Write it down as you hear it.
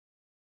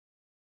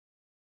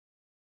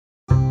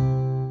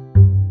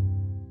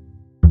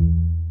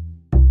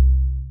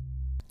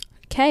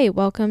Kay.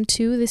 Welcome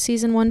to the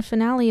season 1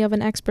 finale of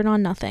An Expert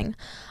on Nothing.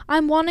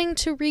 I'm wanting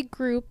to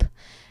regroup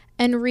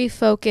and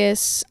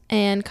refocus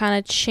and kind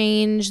of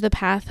change the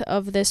path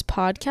of this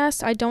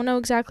podcast. I don't know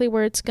exactly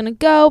where it's going to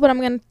go, but I'm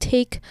going to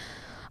take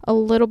a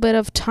little bit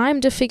of time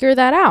to figure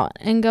that out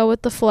and go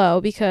with the flow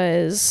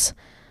because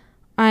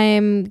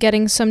I'm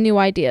getting some new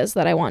ideas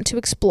that I want to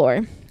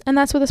explore. And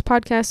that's what this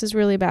podcast is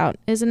really about,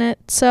 isn't it?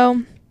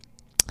 So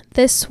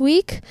this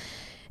week,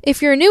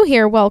 if you're new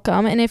here,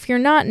 welcome. And if you're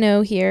not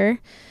new here,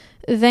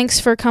 thanks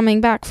for coming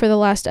back for the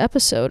last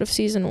episode of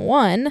season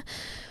 1.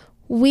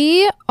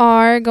 We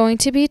are going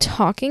to be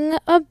talking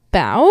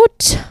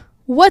about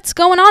what's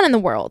going on in the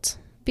world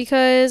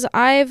because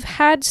I've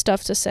had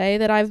stuff to say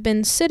that I've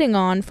been sitting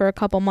on for a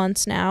couple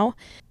months now.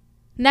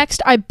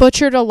 Next, I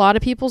butchered a lot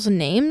of people's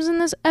names in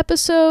this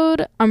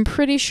episode. I'm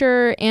pretty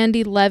sure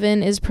Andy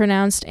Levin is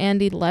pronounced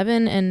Andy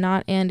Levin and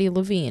not Andy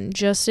Levine.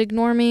 Just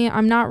ignore me.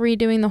 I'm not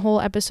redoing the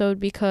whole episode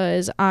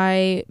because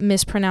I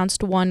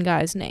mispronounced one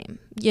guy's name,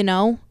 you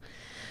know?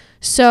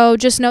 So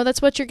just know that's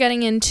what you're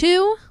getting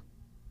into.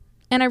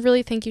 And I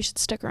really think you should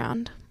stick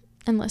around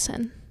and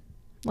listen.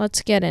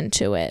 Let's get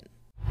into it.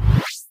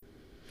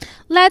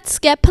 Let's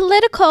get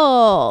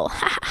political.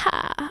 Ha ha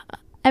ha.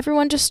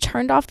 Everyone just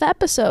turned off the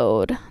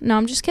episode. No,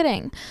 I'm just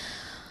kidding.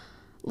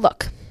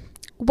 Look,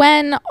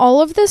 when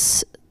all of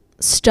this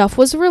stuff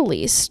was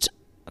released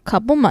a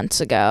couple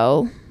months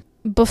ago,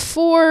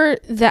 before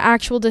the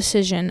actual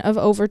decision of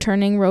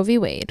overturning Roe v.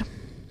 Wade,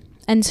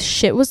 and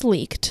shit was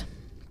leaked,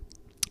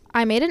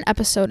 I made an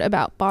episode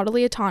about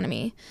bodily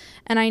autonomy,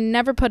 and I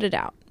never put it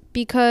out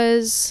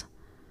because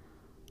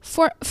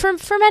for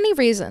many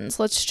reasons,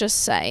 let's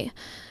just say.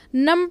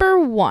 Number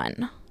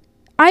one,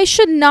 I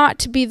should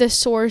not be the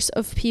source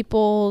of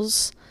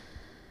people's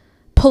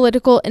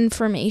political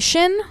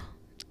information.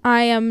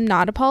 I am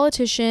not a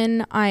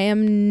politician.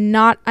 I'm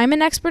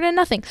an expert in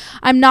nothing.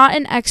 I'm not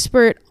an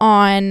expert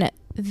on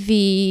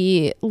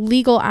the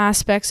legal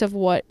aspects of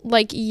what,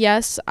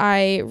 yes,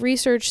 I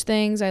research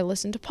things, I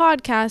listen to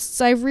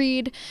podcasts, I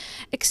read,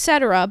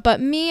 etc.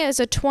 But me as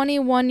a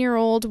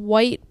 21-year-old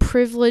white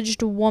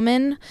privileged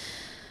woman,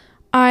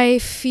 I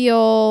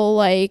feel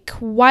like,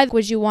 why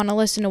would you want to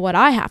listen to what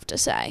I have to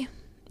say?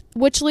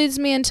 Which leads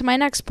me into my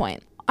next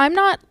point. I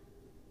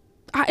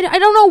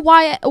don't know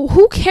why,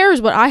 who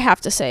cares what I have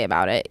to say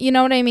about it? You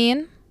know what I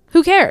mean?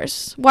 Who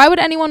cares? Why would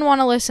anyone want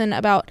to listen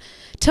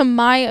to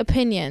my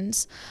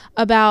opinions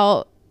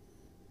about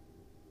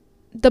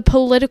the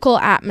political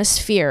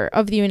atmosphere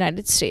of the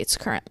United States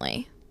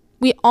currently?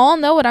 We all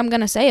know what I'm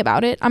going to say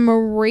about it. I'm a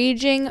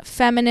raging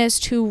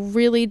feminist who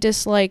really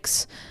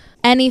dislikes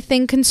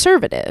anything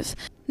conservative.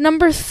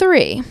 Number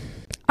 3,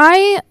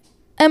 I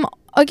am,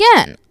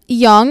 again,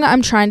 young.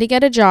 I'm trying to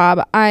get a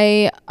job.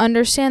 I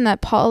understand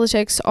that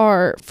politics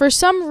are, for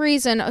some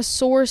reason, a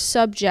sore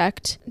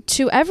subject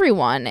to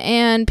everyone,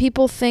 and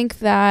people think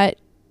that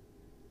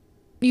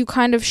you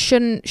kind of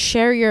shouldn't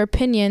share your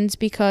opinions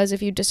because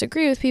if you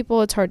disagree with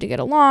people, it's hard to get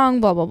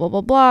along, blah, blah, blah,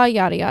 blah, blah,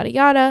 yada, yada,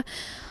 yada.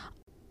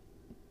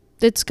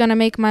 It's going to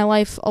make my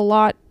life a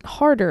lot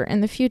harder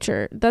in the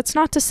future. That's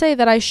not to say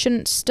that I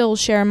shouldn't still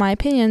share my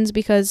opinions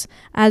because,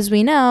 as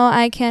we know,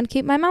 I can't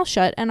keep my mouth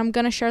shut, and I'm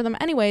going to share them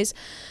anyways.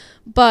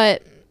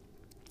 But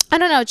I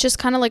don't know, it's just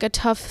kind of like a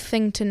tough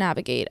thing to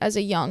navigate as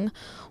a young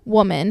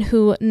woman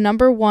who,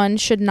 number 1,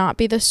 should not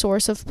be the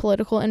source of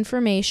political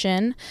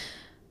information.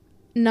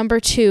 Number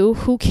 2,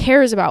 who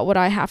cares about what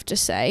I have to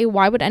say?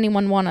 Why would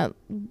anyone want to?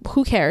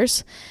 Who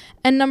cares?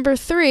 And number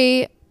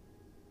 3,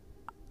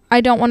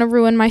 I don't want to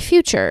ruin my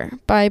future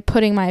by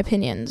putting my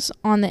opinions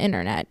on the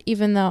internet,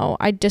 even though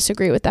I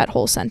disagree with that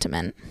whole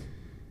sentiment.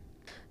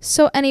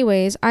 So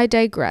anyways, I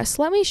digress.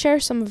 Let me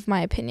share some of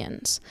my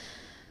opinions.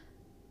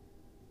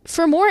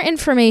 For more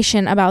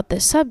information about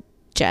this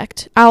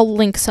subject, I'll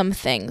link some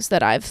things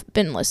that I've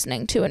been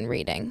listening to and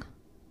reading.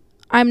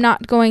 I'm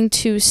not going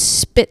to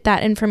spit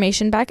that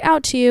information back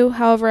out to you.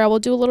 However, I will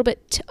do a little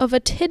bit of a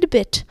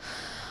tidbit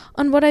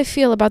on what I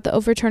feel about the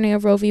overturning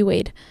of Roe v.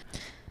 Wade.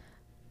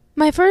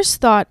 My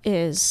first thought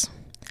is,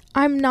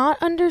 I'm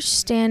not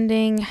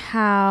understanding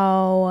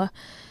how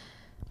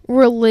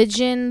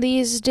religion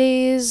these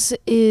days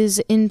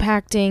is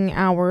impacting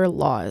our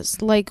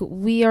laws. Like,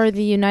 we are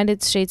the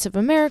United States of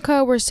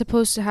America. We're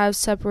supposed to have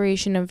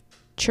separation of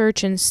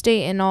church and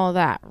state and all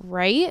that,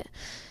 right?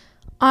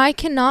 I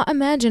cannot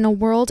imagine a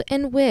world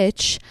in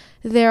which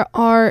there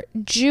are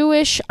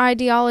Jewish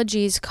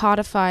ideologies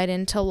codified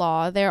into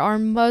law. There are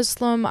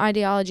Muslim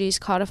ideologies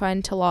codified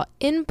into law.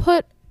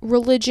 Input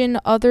religion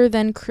other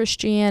than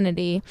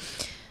Christianity.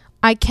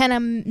 I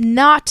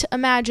cannot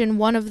imagine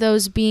one of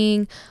those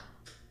being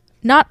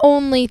not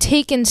only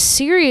taken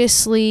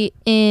seriously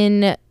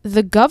in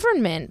the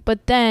government,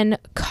 but then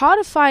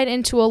codified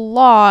into a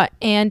law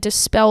and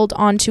dispelled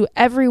onto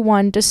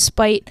everyone,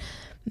 despite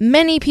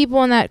many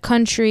people in that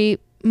country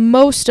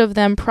most of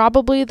them,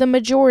 probably the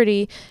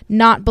majority,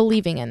 not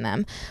believing in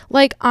them.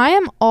 Like, I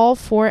am all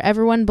for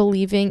everyone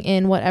believing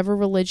in whatever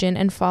religion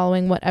and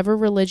following whatever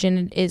religion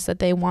it is that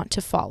they want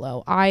to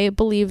follow. I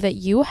believe that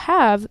you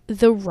have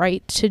the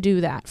right to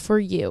do that for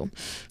you.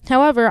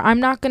 However, I'm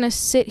not going to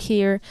sit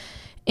here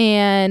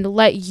and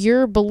let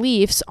your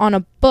beliefs on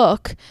a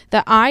book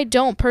that I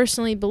don't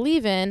personally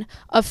believe in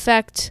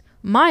affect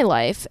my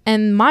life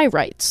and my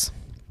rights.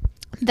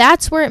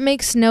 That's where it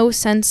makes no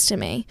sense to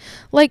me.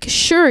 Like,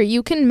 sure,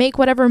 you can make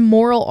whatever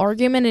moral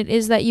argument it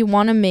is that you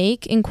want to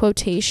make, in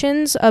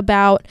quotations,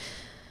 about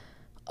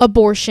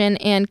abortion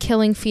and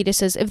killing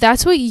fetuses. If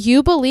that's what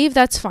you believe,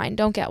 that's fine.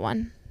 Don't get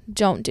one.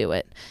 Don't do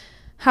it.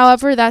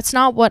 However, that's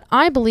not what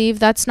I believe.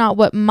 That's not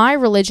what my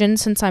religion,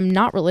 since I'm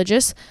not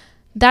religious,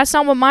 that's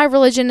not what my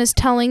religion is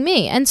telling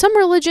me. And some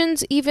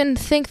religions even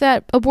think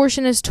that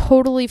abortion is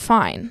totally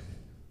fine.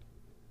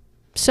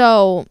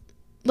 So,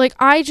 like,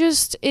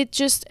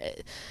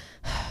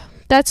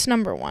 that's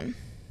number one.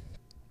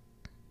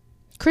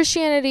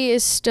 Christianity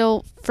is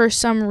still, for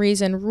some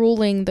reason,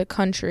 ruling the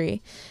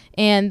country.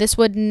 And this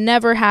would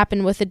never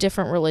happen with a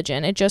different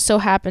religion. It just so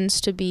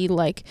happens to be,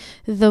 like,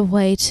 the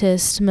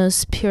whitest,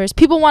 most purest.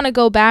 People want to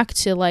go back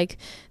to, like,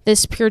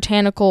 this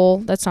puritanical,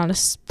 that's not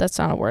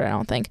a word, I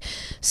don't think,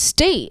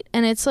 state.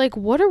 And it's like,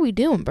 what are we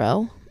doing,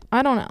 bro?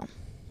 I don't know.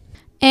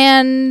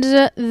 And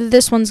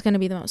this one's going to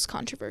be the most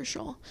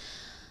controversial.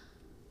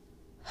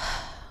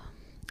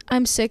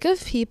 I'm sick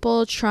of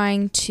people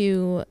trying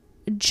to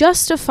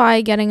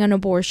justify getting an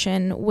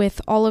abortion with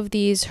all of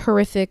these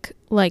horrific,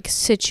 like,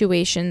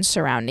 situations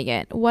surrounding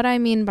it. What I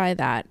mean by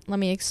that, let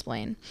me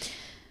explain.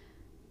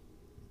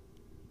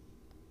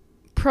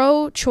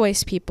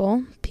 Pro-choice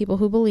people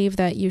who believe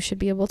that you should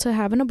be able to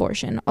have an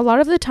abortion, a lot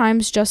of the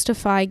times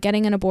justify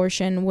getting an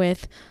abortion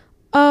with,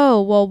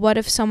 oh, well, what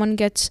if someone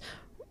gets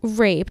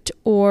raped,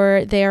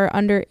 or they're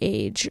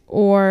underage,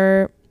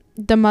 or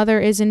the mother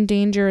is in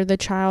danger, the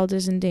child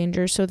is in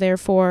danger, so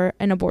therefore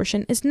an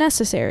abortion is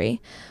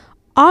necessary.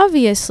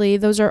 Obviously,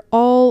 those are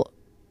all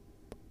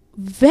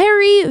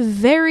very,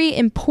 very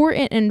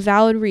important and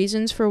valid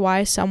reasons for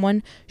why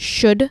someone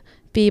should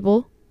be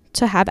able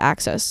to have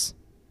access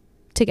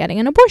to getting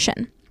an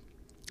abortion.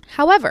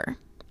 However,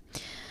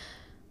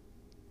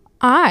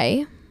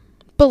 I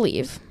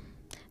believe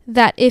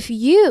that if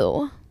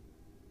you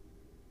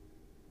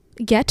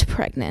get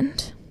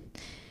pregnant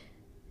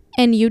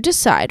and you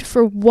decide,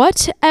 for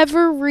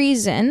whatever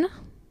reason,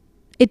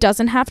 it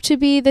doesn't have to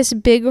be this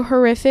big,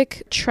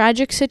 horrific,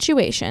 tragic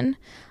situation,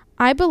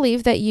 I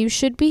believe that you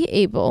should be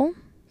able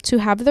to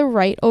have the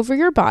right over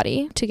your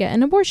body to get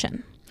an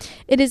abortion.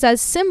 It is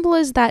as simple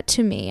as that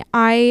to me.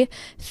 I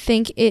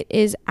think it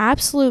is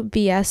absolute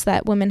BS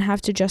that women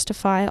have to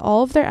justify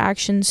all of their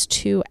actions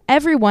to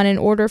everyone in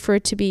order for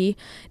it to be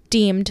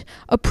deemed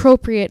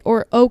appropriate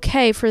or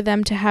okay for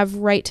them to have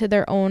right to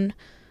their own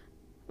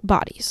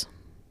bodies.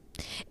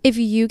 If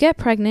you get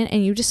pregnant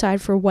and you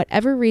decide, for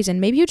whatever reason,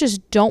 maybe you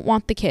just don't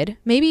want the kid,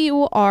 maybe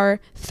you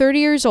are 30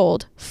 years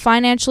old,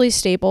 financially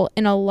stable,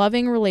 in a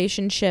loving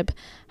relationship,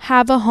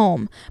 have a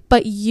home,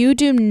 but you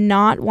do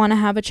not want to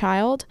have a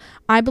child,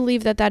 I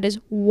believe that that is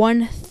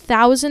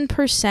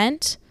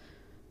 1000%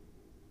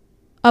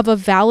 of a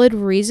valid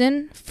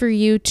reason for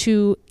you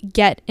to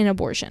get an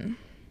abortion.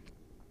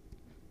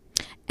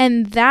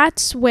 And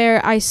that's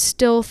where I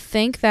still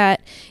think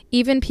that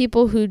even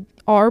people who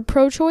are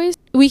pro-choice,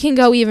 we can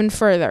go even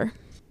further.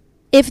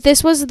 If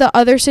this was the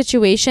other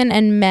situation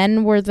and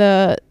men were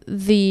the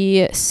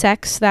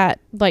sex that,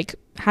 like,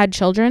 had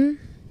children,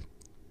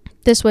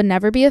 this would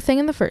never be a thing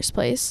in the first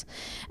place.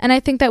 And I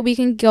think that we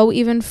can go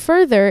even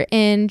further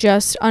in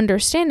just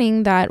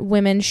understanding that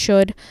women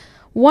should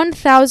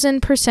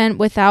 1000%,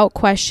 without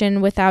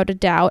question, without a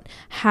doubt,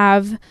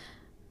 have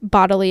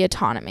bodily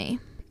autonomy.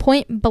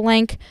 Point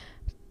blank,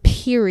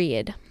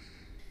 period.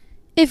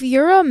 If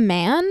you're a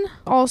man,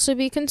 also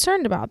be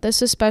concerned about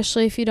this,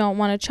 especially if you don't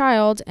want a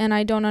child, and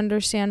I don't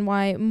understand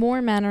why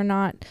more men are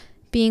not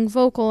being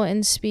vocal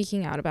and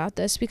speaking out about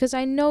this, because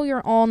I know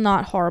you're all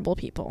not horrible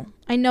people.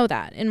 I know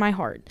that in my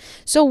heart.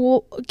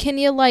 So can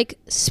you, like,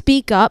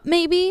 speak up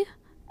maybe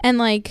and,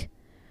 like,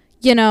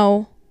 you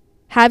know,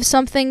 have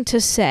something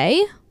to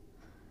say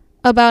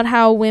about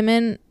how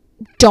women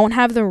don't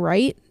have the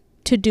right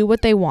to do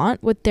what they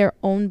want with their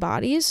own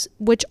bodies,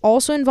 which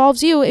also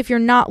involves you if you're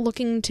not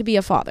looking to be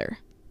a father.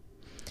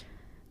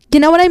 You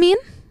know what I mean?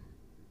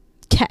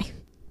 Okay.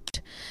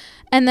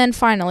 And then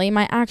finally,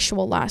 my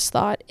actual last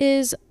thought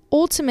is,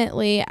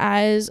 ultimately,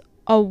 as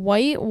a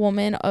white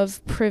woman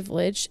of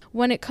privilege,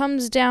 when it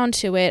comes down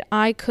to it,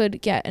 I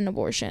could get an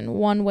abortion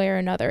one way or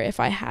another if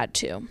I had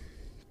to.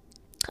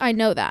 I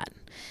know that.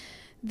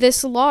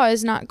 This law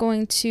is not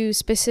going to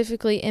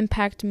specifically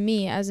impact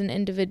me as an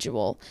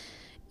individual.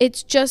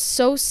 It's just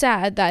so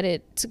sad that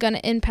it's going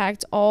to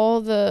impact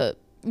all the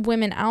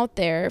women out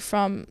there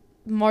from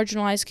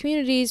marginalized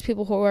communities,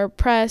 people who are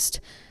oppressed.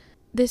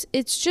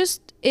 It's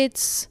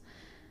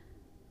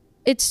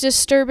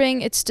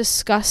disturbing. It's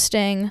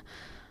disgusting.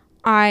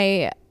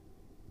 I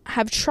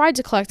have tried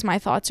to collect my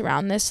thoughts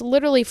around this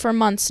literally for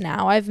months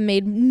now. I've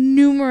made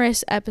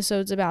numerous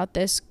episodes about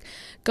this,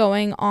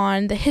 going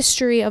on the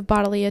history of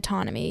bodily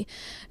autonomy,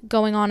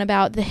 going on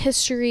about the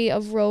history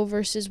of Roe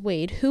versus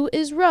Wade. Who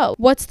is Roe?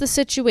 What's the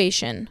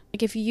situation?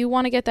 Like, if you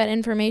want to get that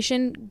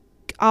information,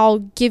 I'll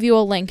give you a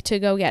link to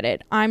go get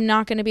it. I'm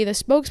not going to be the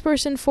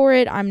spokesperson for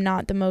it. I'm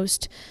not the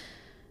most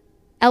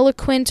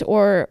eloquent,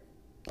 or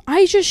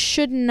I just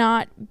should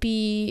not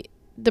be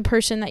the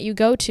person that you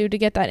go to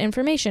get that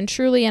information,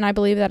 truly, and I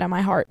believe that in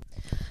my heart.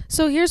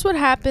 So here's what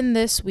happened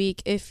this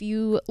week. If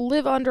you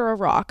live under a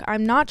rock,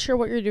 I'm not sure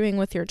what you're doing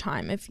with your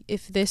time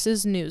if this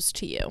is news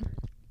to you.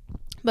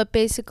 But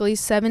basically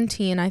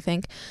 17, I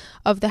think,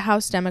 of the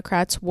House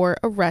Democrats were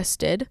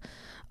arrested.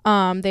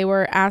 They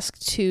were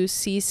asked to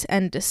cease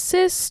and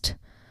desist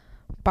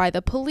by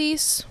the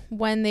police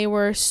when they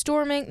were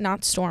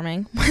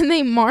when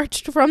they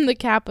marched from the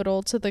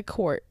Capitol to the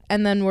court,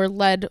 and then were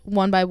led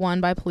one by one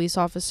by police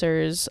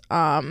officers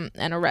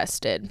and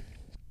arrested.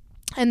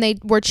 And they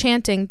were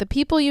chanting, "The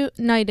people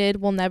united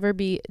will never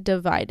be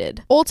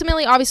divided."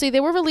 Ultimately, obviously,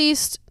 they were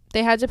released.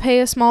 They had to pay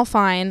a small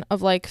fine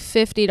of like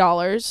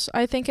 $50.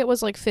 I think it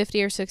was like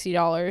 $50 or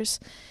 $60.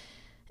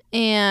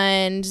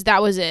 And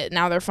that was it.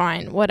 Now they're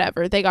fine.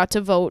 Whatever. They got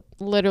to vote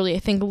literally, I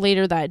think,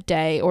 later that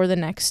day or the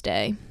next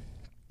day.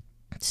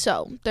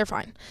 So they're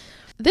fine.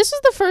 This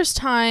is the first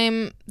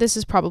time, this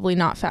is probably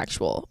not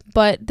factual,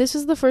 but this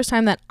is the first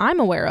time that I'm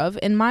aware of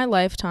in my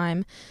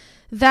lifetime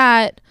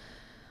that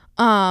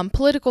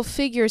political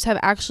figures have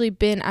actually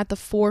been at the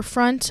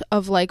forefront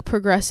of like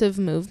progressive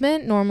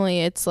movement.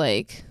 Normally it's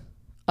like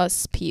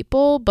us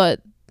people,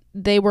 but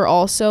they were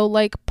also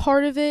like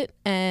part of it,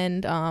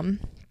 and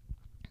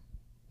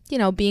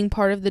being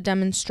part of the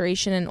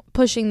demonstration and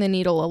pushing the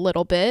needle a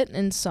little bit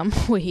in some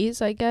ways,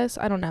 I guess.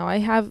 I don't know. I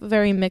have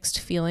very mixed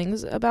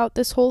feelings about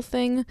this whole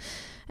thing,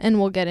 and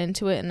we'll get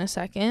into it in a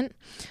second.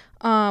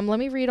 Let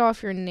me read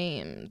off their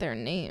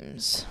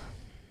names.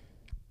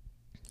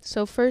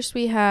 So first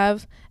we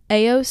have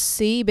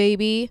AOC,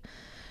 baby,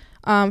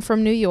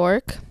 from New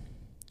York.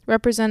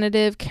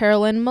 Representative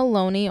Carolyn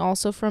Maloney,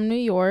 also from New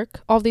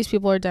York. All these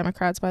people are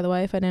Democrats, by the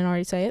way, if I didn't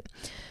already say it.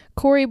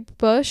 Cori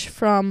Bush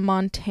from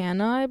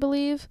Montana, I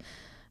believe.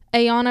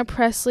 Ayanna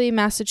Pressley,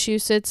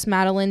 Massachusetts.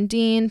 Madeline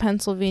Dean,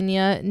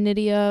 Pennsylvania.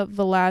 Nydia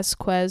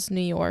Velázquez,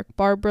 New York.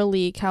 Barbara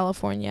Lee,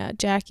 California.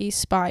 Jackie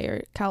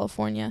Spire,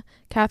 California.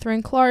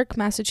 Catherine Clark,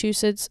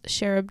 Massachusetts.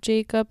 Sherab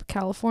Jacob,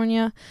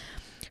 California.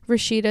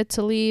 Rashida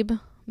Tlaib,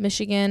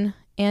 Michigan.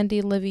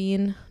 Andy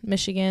Levine,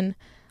 Michigan.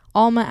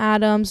 Alma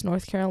Adams,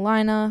 North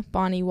Carolina.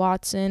 Bonnie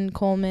Watson,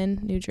 Coleman,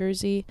 New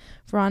Jersey.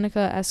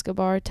 Veronica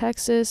Escobar,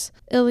 Texas.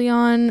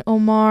 Ilhan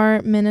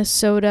Omar,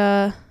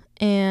 Minnesota.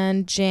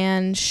 And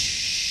Jan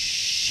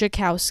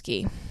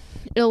Schakowsky,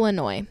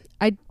 Illinois.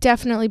 I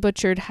definitely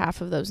butchered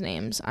half of those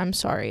names. I'm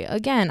sorry.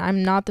 Again,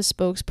 I'm not the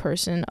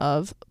spokesperson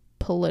of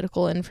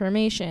political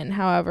information.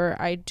 However,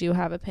 I do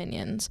have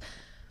opinions.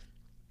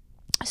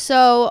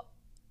 So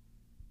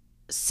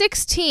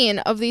 16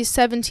 of these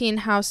 17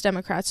 House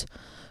Democrats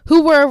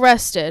who were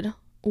arrested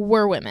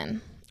were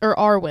women, or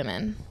are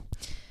women.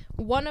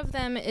 One of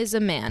them is a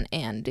man,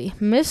 Andy.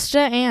 Mr.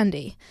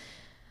 Andy.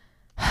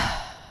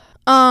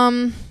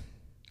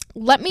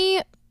 Let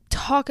me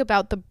talk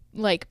about the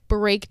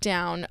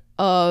breakdown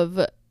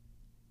of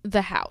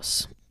the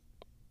House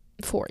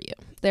for you.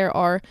 There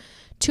are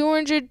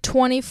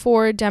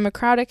 224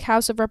 Democratic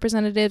House of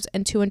Representatives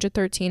and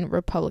 213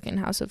 Republican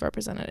House of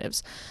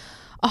Representatives.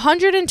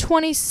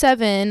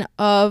 127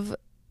 of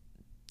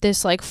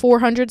this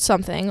 400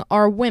 something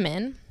are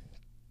women.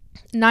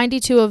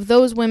 92 of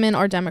those women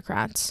are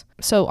Democrats.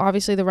 So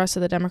obviously the rest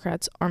of the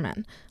Democrats are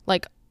men.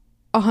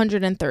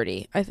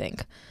 130, I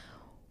think.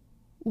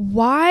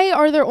 Why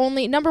are there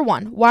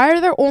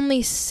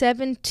only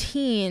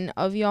 17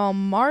 of y'all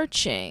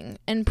marching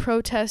and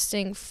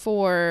protesting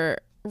for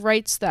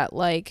rights that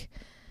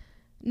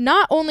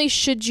not only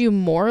should you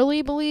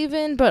morally believe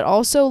in, but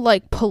also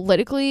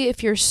politically,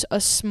 if you're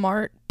a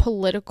smart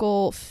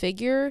political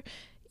figure,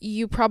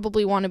 you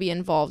probably want to be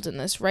involved in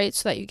this, right?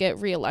 So that you get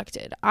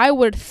reelected. I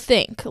would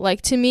think,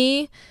 to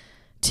me,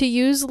 to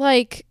use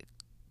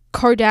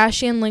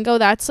Kardashian lingo,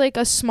 that's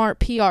a smart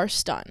PR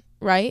stunt,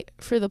 right?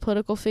 For the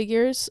political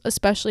figures,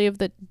 especially of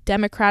the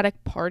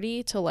Democratic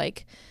Party, to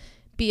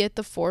be at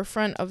the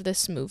forefront of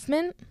this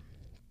movement.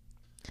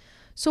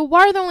 So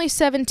why are there only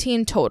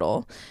 17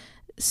 total?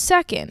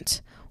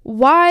 Second,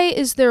 why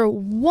is there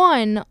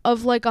one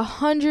of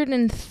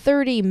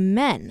 130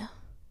 men?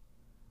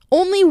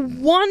 Only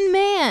one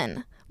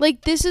man.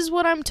 This is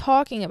what I'm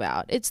talking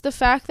about. It's the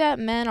fact that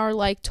men are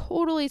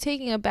totally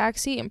taking a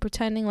backseat and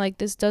pretending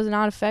this does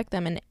not affect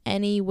them in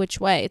any which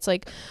way. It's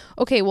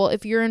okay, well,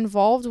 if you're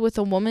involved with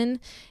a woman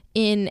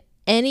in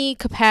any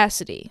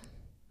capacity,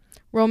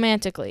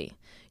 romantically,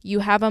 you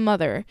have a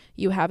mother,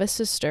 you have a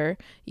sister,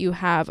 you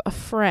have a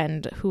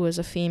friend who is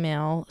a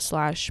female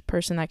 /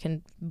 person that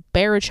can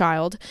bear a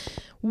child.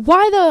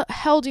 Why the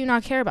hell do you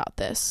not care about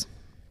this?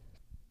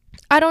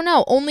 I don't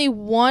know, only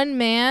one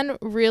man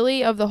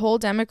really of the whole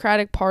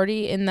Democratic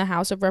Party in the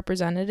House of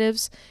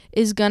Representatives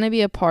is going to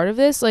be a part of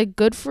this. Like,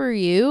 good for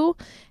you,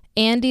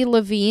 Andy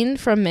Levine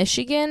from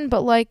Michigan,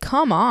 but like,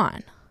 come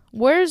on.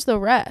 Where's the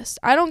rest?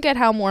 I don't get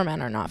how more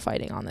men are not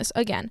fighting on this.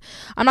 Again,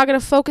 I'm not going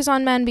to focus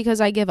on men because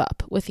I give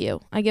up with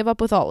you. I give up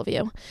with all of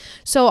you.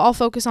 So I'll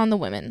focus on the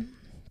women.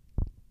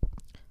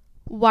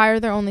 Why are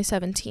there only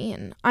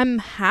 17? I'm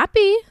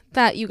happy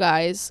that you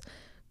guys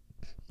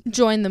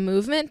join the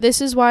movement.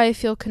 This is why I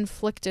feel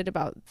conflicted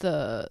about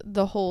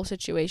the whole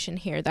situation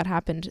here that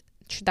happened,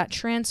 that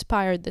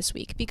transpired this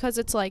week, because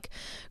it's like,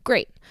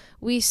 great,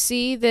 we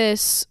see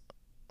this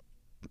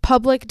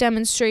public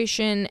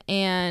demonstration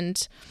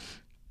and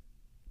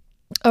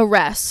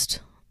arrest,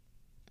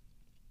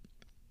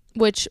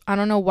 which I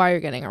don't know why you're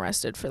getting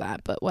arrested for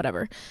that, but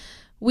whatever.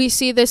 We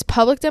see this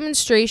public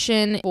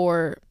demonstration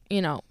for,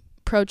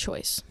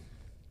 pro-choice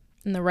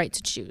and the right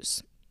to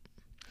choose.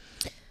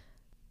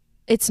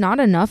 It's not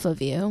enough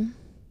of you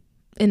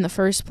in the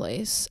first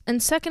place.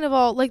 And second of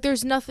all, like,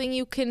 there's nothing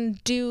you can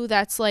do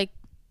that's like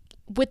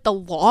with the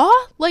law.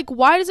 Like,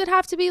 why does it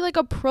have to be like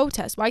a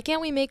protest? Why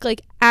can't we make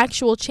like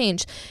actual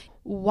change?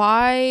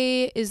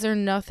 Why is there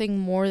nothing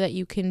more that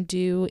you can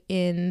do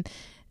in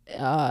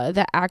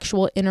the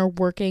actual inner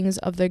workings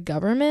of the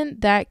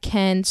government that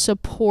can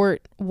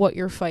support what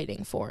you're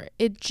fighting for?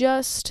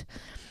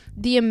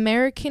 The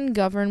American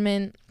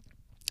government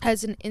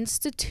as an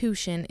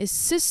institution is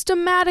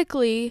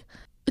systematically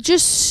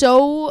just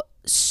so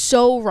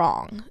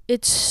wrong.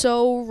 It's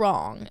so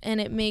wrong, and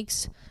it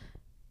makes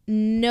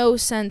no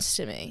sense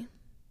to me.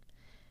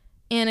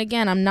 And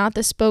again, I'm not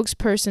the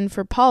spokesperson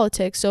for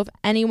politics, so if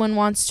anyone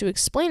wants to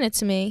explain it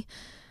to me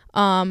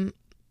in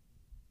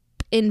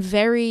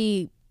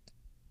very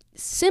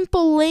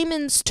simple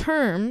layman's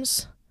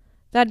terms,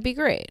 that'd be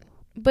great.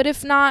 But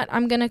if not,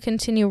 I'm going to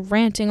continue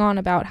ranting on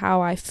about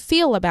how I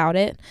feel about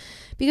it,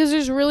 because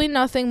there's really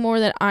nothing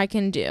more that I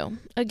can do.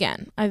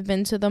 Again, I've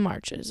been to the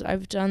marches.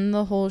 I've done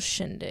the whole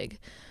shindig.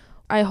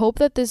 I hope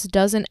that this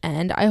doesn't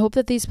end. I hope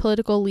that these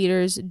political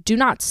leaders do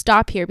not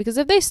stop here, because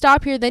if they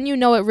stop here, then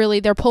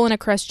they're pulling a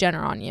Kris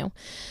Jenner on you.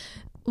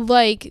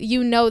 Like,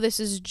 this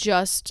is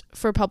just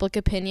for public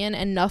opinion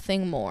and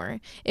nothing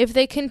more. If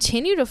they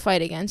continue to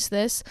fight against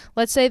this,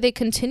 let's say they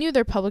continue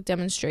their public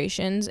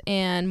demonstrations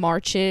and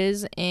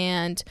marches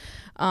and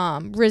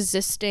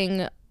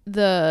resisting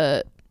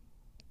the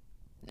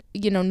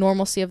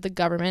normalcy of the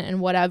government and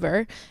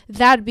whatever,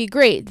 that'd be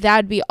great.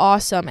 That'd be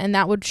awesome. And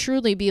that would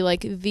truly be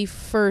like the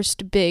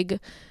first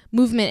big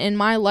movement in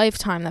my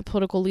lifetime that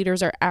political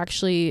leaders are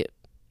actually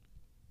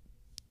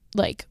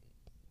like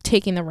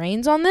taking the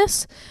reins on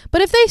this.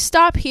 But if they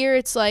stop here,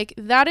 it's like,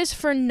 that is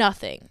for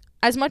nothing.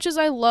 As much as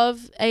I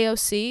love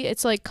AOC,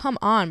 it's like, come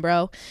on,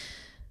 bro.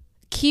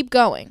 Keep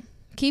going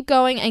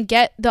and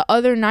get the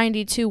other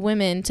 92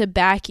 women to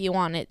back you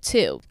on it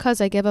too, because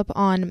I give up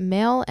on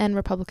male and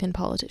Republican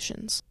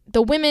politicians.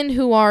 The women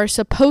who are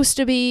supposed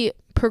to be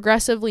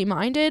progressively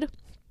minded,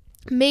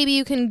 maybe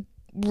you can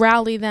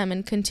rally them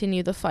and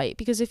continue the fight,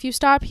 because if you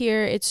stop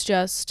here, it's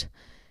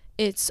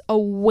a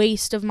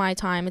waste of my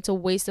time. It's a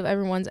waste of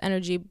everyone's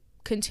energy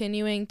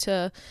continuing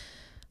to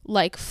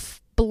like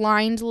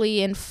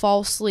blindly and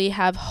falsely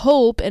have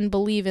hope and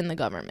believe in the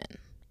government.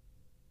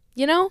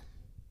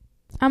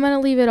 I'm going to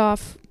leave it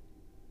off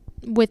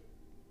with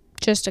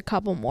just a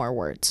couple more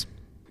words.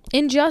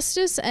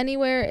 Injustice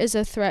anywhere is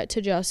a threat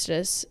to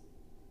justice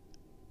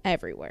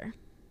everywhere.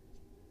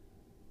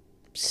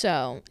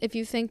 So if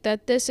you think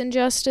that this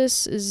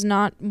injustice is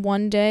not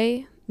one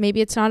day,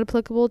 maybe it's not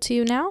applicable to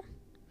you now.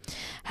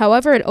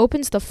 However, it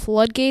opens the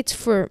floodgates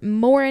for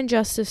more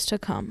injustice to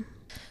come.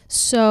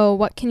 So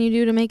what can you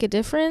do to make a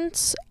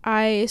difference?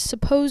 I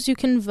suppose you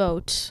can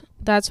vote.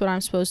 That's what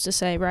I'm supposed to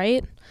say,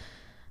 right?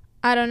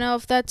 I don't know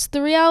if that's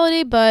the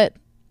reality, but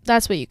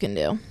that's what you can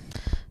do.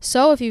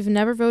 So if you've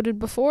never voted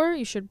before,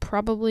 you should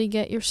probably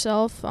get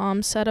yourself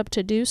set up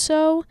to do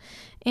so.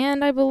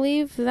 And I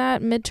believe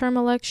that midterm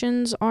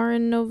elections are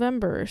in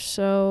November.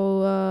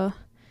 So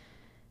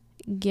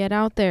get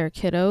out there,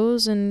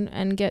 kiddos,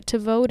 and get to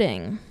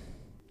voting.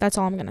 That's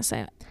all I'm going to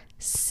say.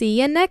 See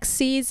you next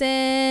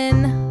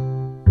season.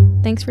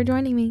 Thanks for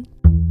joining me.